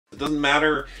doesn't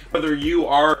matter whether you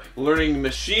are learning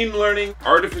machine learning,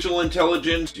 artificial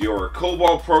intelligence, you're a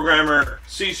COBOL programmer,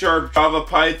 C#, Java,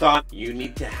 Python, you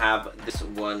need to have this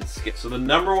one skill. So the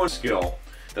number one skill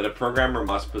that a programmer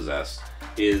must possess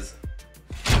is...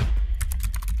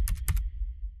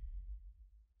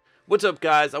 What's up,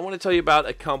 guys? I want to tell you about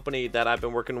a company that I've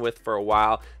been working with for a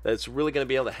while that's really going to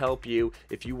be able to help you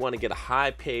if you want to get a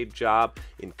high-paid job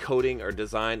in coding or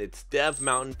design. It's Dev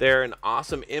Mountain. They're an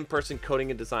awesome in-person coding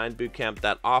and design bootcamp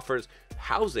that offers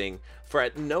housing for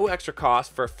at no extra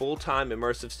cost for full-time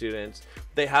immersive students.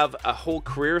 They have a whole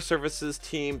career services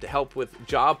team to help with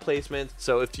job placements.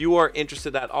 So if you are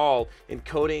interested at all in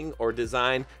coding or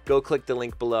design, go click the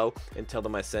link below and tell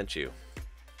them I sent you.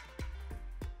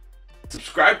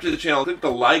 Subscribe to the channel, click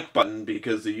the like button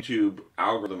because the YouTube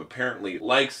algorithm apparently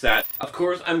likes that. Of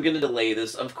course, I'm going to delay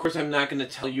this. Of course, I'm not going to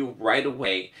tell you right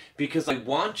away because I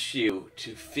want you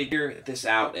to figure this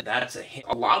out. And that's a hint.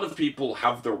 A lot of people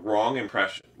have the wrong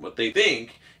impression. What they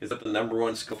think is that the number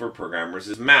one skill for programmers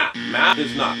is math. Math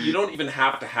is not. You don't even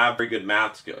have to have very good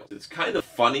math skills. It's kind of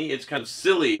funny. It's kind of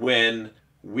silly when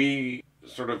we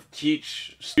sort of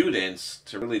teach students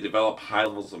to really develop high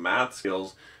levels of math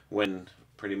skills when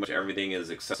pretty much everything is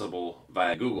accessible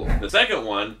via Google. The second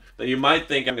one that you might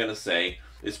think I'm going to say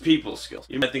is people skills.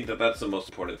 You might think that that's the most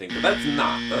important thing, but that's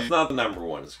not. That's not the number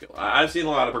one skill. I've seen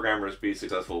a lot of programmers be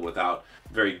successful without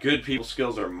very good people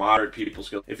skills or moderate people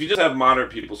skills. If you just have moderate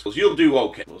people skills, you'll do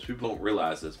okay. Most people don't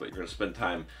realize this, but you're going to spend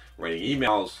time writing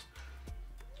emails,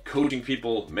 coaching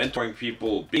people, mentoring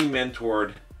people, being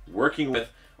mentored, working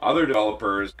with other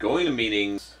developers, going to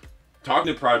meetings,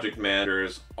 talking to project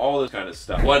managers, all this kind of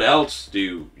stuff. What else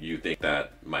do you think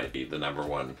that might be the number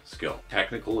one skill?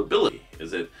 Technical ability.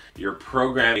 Is it your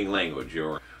programming language,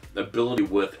 your ability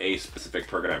with a specific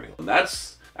programming?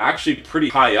 That's actually pretty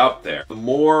high up there. The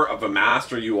more of a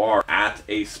master you are at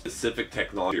a specific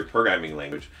technology or programming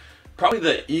language, probably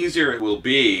the easier it will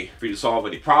be for you to solve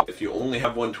any problem. If you only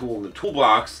have one tool in the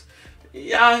toolbox,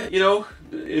 yeah, you know,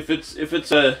 if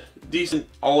it's a decent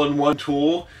all-in-one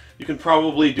tool, you can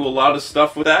probably do a lot of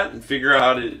stuff with that and figure out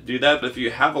how to do that. But if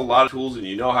you have a lot of tools and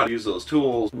you know how to use those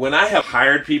tools, when I have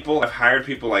hired people, I've hired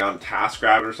people like on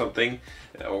TaskRabbit or something,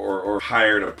 or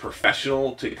hired a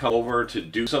professional to come over to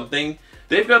do something.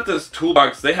 They've got this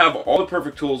toolbox. They have all the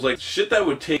perfect tools, like shit that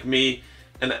would take me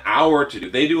an hour to do.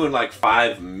 They do in like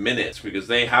 5 minutes because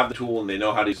they have the tool and they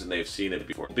know how to use it and they've seen it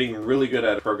before. Being really good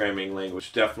at a programming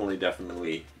language, definitely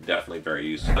very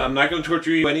useful. I'm not going to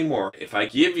torture you anymore. If I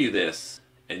give you this,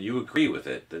 and you agree with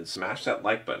it, then smash that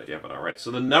like button if you haven't already.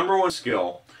 So the number one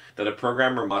skill that a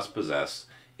programmer must possess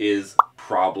is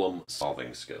problem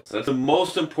solving skills. That's the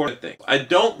most important thing. I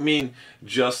don't mean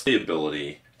just the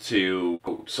ability to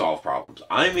solve problems.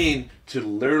 I mean to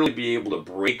literally be able to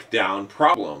break down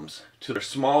problems to their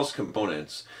smallest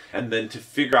components and then to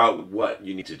figure out what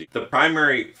you need to do. The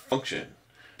primary function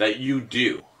that you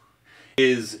do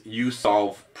is you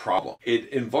solve problems. It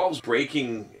involves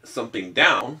breaking something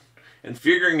down and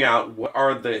figuring out what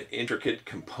are the intricate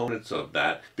components of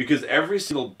that, because every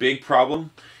single big problem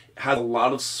has a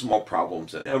lot of small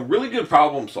problems in it. A really good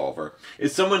problem solver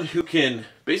is someone who can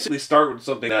basically start with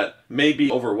something that may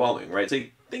be overwhelming, right?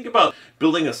 Say, think about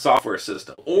building a software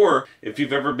system, or if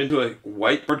you've ever been to a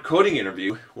whiteboard coding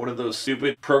interview, one of those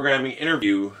stupid programming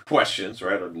interview questions,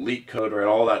 right, or leak code, right,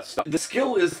 all that stuff. The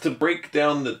skill is to break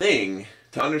down the thing,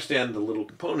 to understand the little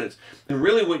components, and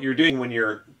really what you're doing when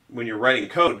you're writing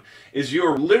code is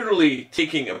you're literally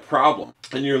taking a problem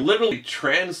and you're literally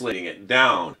translating it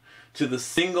down to the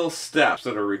single steps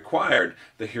that are required,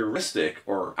 the heuristic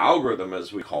or algorithm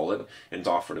as we call it in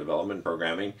software development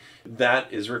programming,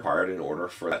 that is required in order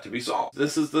for that to be solved.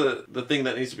 This is the thing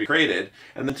that needs to be created,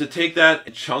 and then to take that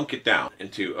and chunk it down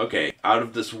into, okay, out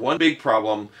of this one big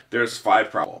problem, there's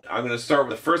 5 problems. I'm going to start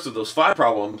with the first of those 5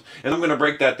 problems, and I'm going to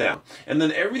break that down. And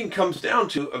then everything comes down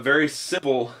to a very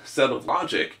simple set of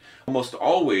logic, almost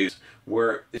always,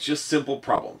 where it's just simple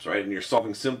problems, right? And you're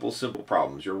solving simple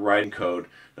problems. You're writing code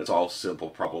that's all simple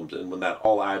problems. And when that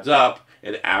all adds up,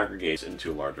 it aggregates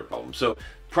into a larger problem. So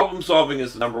problem solving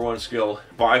is the number one skill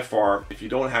by far. If you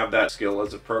don't have that skill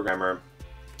as a programmer,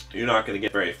 you're not going to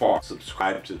get very far.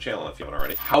 Subscribe to the channel if you haven't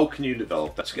already. How can you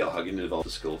develop that skill? How can you develop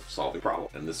the skill of solving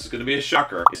problems? And this is going to be a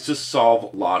shocker. It's to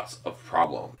solve lots of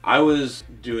problems. I was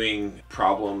doing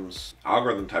problems,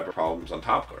 algorithm type of problems on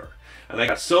Topcoder. And I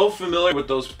got so familiar with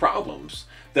those problems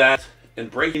that, in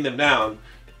breaking them down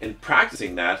and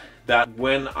practicing that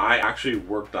when I actually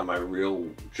worked on my real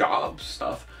job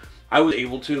stuff, I was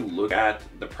able to look at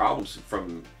the problems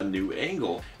from a new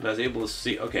angle, and I was able to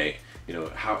see, okay, you know,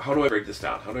 how do I break this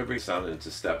down? How do I break this down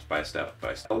into steps by step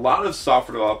by step? A lot of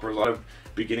software developers, a lot of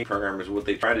beginning programmers, what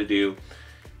they try to do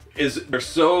is they're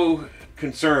so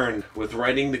concerned with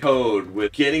writing the code,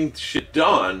 with getting shit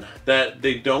done, that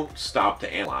they don't stop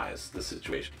to analyze the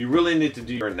situation. You really need to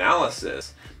do your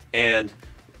analysis and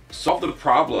solve the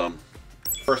problem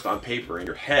first on paper in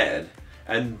your head,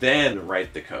 and then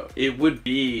write the code. It would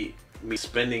be me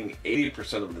spending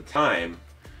 80% of the time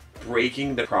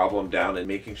breaking the problem down and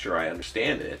making sure I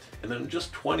understand it, and then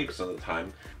just 20% of the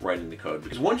time writing the code.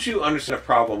 Because once you understand a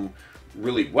problem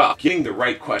really well, getting the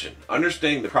right question,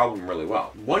 understanding the problem really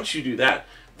well, once you do that,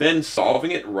 then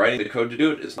solving it, writing the code to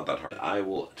do it is not that hard. I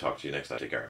will talk to you next time. Take care.